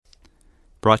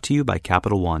Brought to you by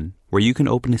Capital One, where you can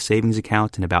open a savings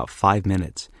account in about 5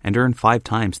 minutes and earn 5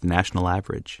 times the national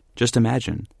average. Just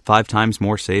imagine, 5 times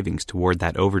more savings toward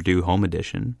that overdue home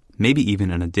edition, maybe even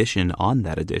an addition on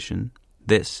that addition.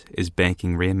 This is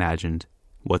banking reimagined.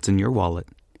 What's in your wallet?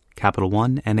 Capital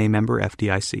One, N.A. member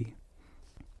FDIC.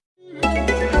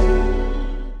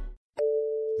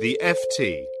 The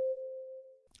FT.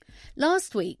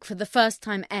 Last week, for the first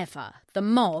time ever, the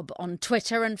mob on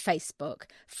Twitter and Facebook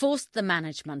forced the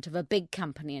management of a big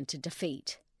company into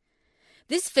defeat.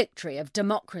 This victory of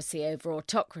democracy over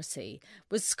autocracy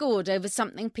was scored over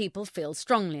something people feel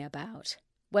strongly about: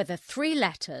 whether 3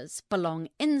 letters belong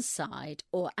inside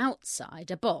or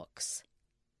outside a box.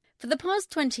 For the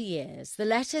past 20 years, the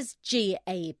letters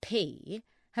GAP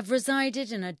have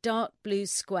resided in a dark blue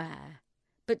square.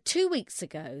 But 2 weeks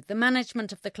ago, the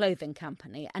management of the clothing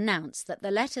company announced that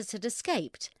the letters had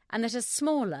escaped and that a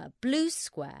smaller blue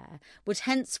square would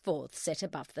henceforth sit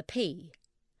above the P.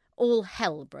 All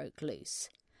hell broke loose.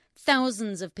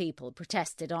 Thousands of people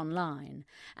protested online,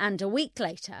 and a week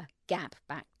later, Gap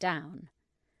backed down.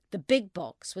 The big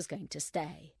box was going to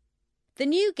stay. The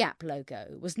new Gap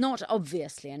logo was not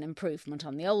obviously an improvement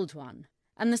on the old one,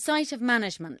 and the sight of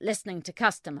management listening to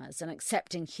customers and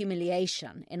accepting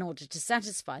humiliation in order to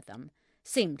satisfy them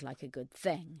seemed like a good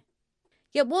thing.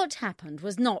 Yet what happened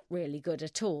was not really good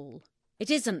at all. It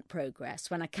isn't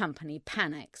progress when a company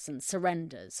panics and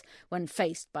surrenders when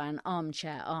faced by an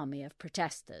armchair army of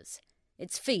protesters.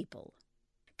 It's feeble.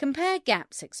 Compare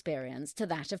Gap's experience to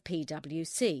that of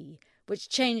PwC, which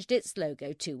changed its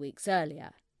logo 2 weeks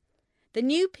earlier. The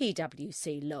new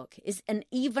PwC look is an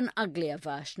even uglier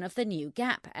version of the new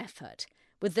Gap effort,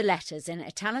 with the letters in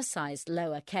italicised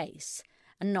lowercase,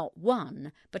 and not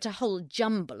one, but a whole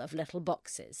jumble of little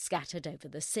boxes scattered over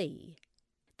the C.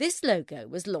 This logo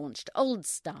was launched old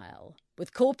style,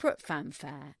 with corporate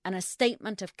fanfare and a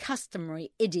statement of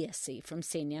customary idiocy from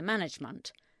senior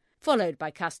management, followed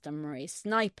by customary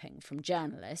sniping from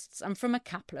journalists and from a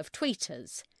couple of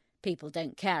tweeters. People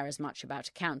don't care as much about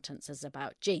accountants as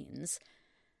about jeans.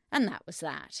 And that was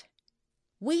that.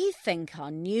 We think our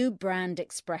new brand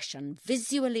expression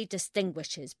visually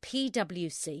distinguishes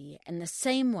PwC in the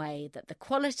same way that the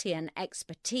quality and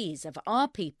expertise of our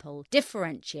people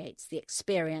differentiates the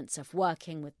experience of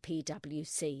working with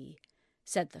PwC,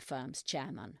 said the firm's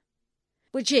chairman.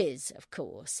 Which is, of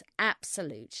course,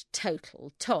 absolute,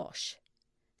 total tosh.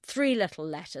 3 little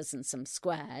letters and some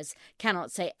squares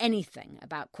cannot say anything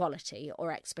about quality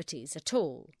or expertise at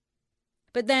all.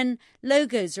 But then,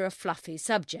 logos are a fluffy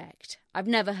subject. I've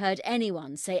never heard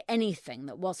anyone say anything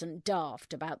that wasn't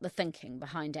daft about the thinking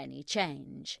behind any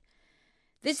change.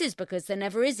 This is because there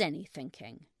never is any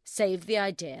thinking, save the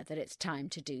idea that it's time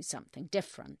to do something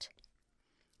different.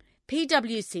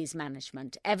 PwC's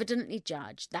management evidently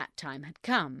judged that time had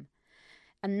come,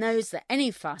 and knows that any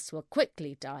fuss will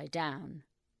quickly die down.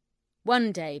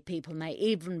 One day people may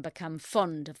even become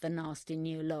fond of the nasty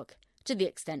new look, to the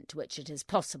extent to which it is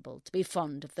possible to be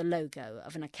fond of the logo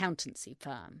of an accountancy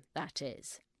firm, that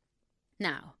is.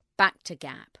 Now, back to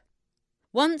Gap.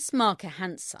 Once Marka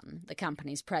Hanson, the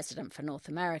company's president for North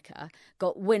America,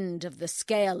 got wind of the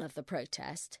scale of the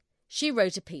protest, she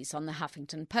wrote a piece on the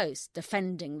Huffington Post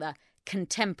defending the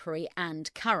contemporary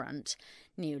and current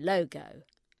new logo.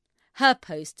 Her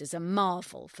post is a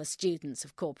marvel for students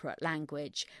of corporate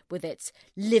language, with its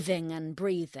living and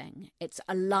breathing, its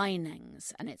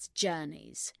alignings and its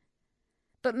journeys.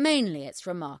 But mainly it's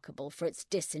remarkable for its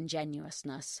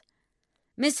disingenuousness.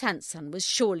 Miss Hanson was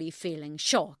surely feeling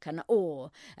shock and awe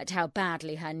at how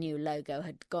badly her new logo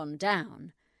had gone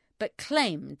down, but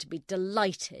claimed to be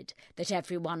delighted that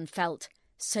everyone felt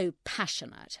so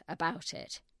passionate about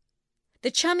it. The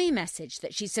chummy message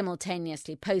that she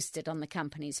simultaneously posted on the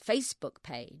company's Facebook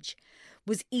page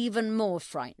was even more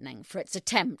frightening for its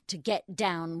attempt to get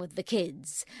down with the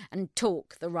kids and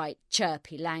talk the right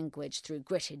chirpy language through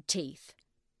gritted teeth.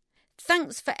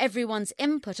 Thanks for everyone's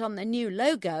input on the new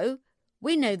logo.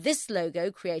 We know this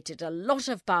logo created a lot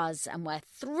of buzz and we're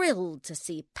thrilled to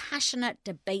see passionate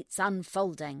debates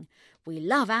unfolding. We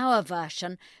love our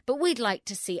version, but we'd like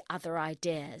to see other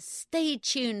ideas. Stay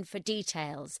tuned for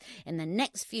details in the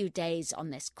next few days on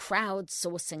this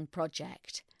crowdsourcing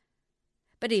project.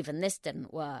 But even this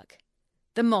didn't work.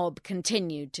 The mob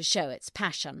continued to show its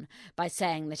passion by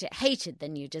saying that it hated the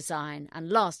new design, and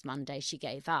last Monday she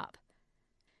gave up.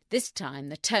 This time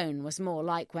the tone was more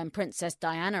like when Princess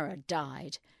Diana had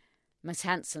died. Miss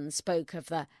Hanson spoke of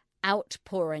the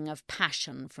outpouring of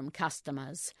passion from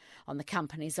customers on the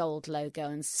company's old logo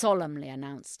and solemnly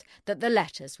announced that the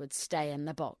letters would stay in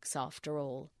the box after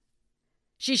all.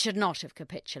 She should not have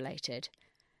capitulated,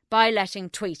 By letting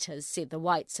tweeters see the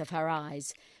whites of her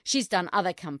eyes, she's done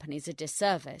other companies a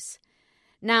disservice.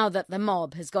 Now that the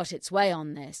mob has got its way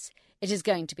on this, it is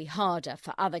going to be harder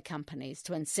for other companies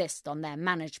to insist on their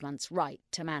management's right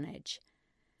to manage.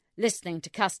 Listening to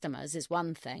customers is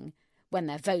one thing, when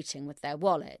they're voting with their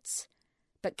wallets.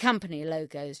 But company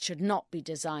logos should not be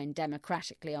designed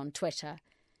democratically on Twitter.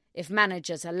 If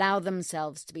managers allow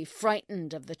themselves to be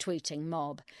frightened of the tweeting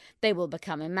mob, they will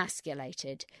become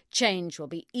emasculated, change will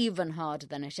be even harder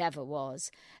than it ever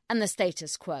was, and the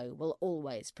status quo will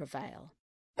always prevail.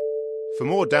 For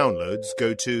more downloads,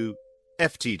 go to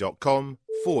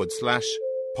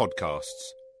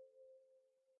ft.com/podcasts.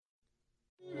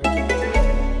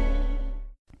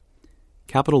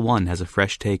 Capital One has a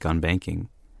fresh take on banking.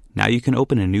 Now you can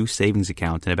open a new savings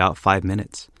account in about 5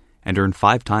 minutes and earn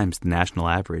 5 times the national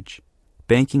average.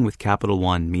 Banking with Capital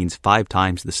One means 5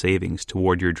 times the savings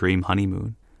toward your dream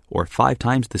honeymoon, or 5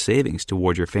 times the savings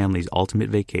toward your family's ultimate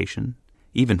vacation,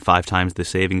 even 5 times the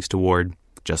savings toward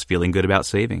just feeling good about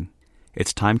saving.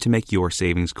 It's time to make your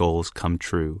savings goals come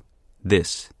true.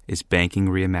 This is Banking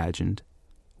Reimagined.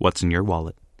 What's in your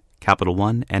wallet? Capital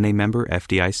One, N.A. member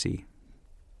FDIC.